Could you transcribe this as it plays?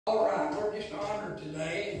All right, we're just honored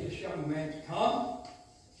today, and this young man's come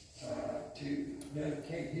to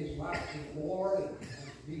dedicate his life to the Lord and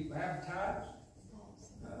to be baptized.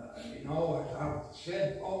 You know, as I've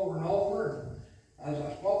said over and over, as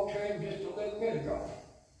I spoke to him just a little bit ago,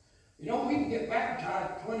 you know, we can get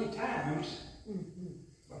baptized 20 times,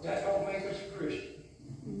 but that don't make us a Christian.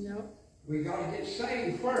 No. We got to get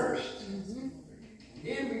saved first,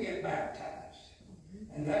 then we get baptized.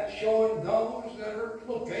 And that's showing those that are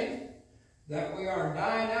looking that we are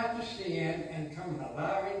dying out to sin and coming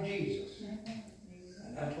alive in Jesus.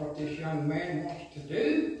 And that's what this young man wants to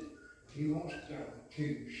do. He wants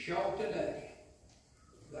to show today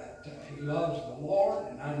that he loves the Lord,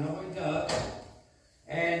 and I know he does.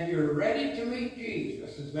 And you're ready to meet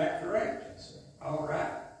Jesus. Is that correct? Yes, sir. All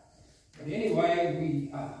right. But anyway,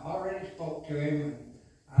 we already spoke to him, and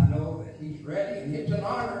I know that he's ready, and it's an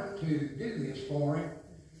honor to do this for him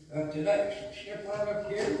today. So step right up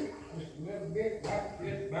here, just a little bit, back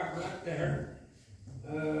right there.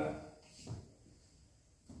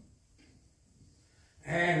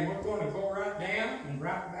 And we're going to go right down and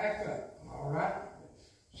right back up. All right?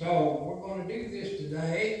 So we're going to do this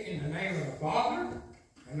today in the name of the Father,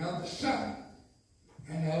 and of the Son,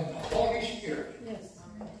 and of the Holy Spirit. Yes.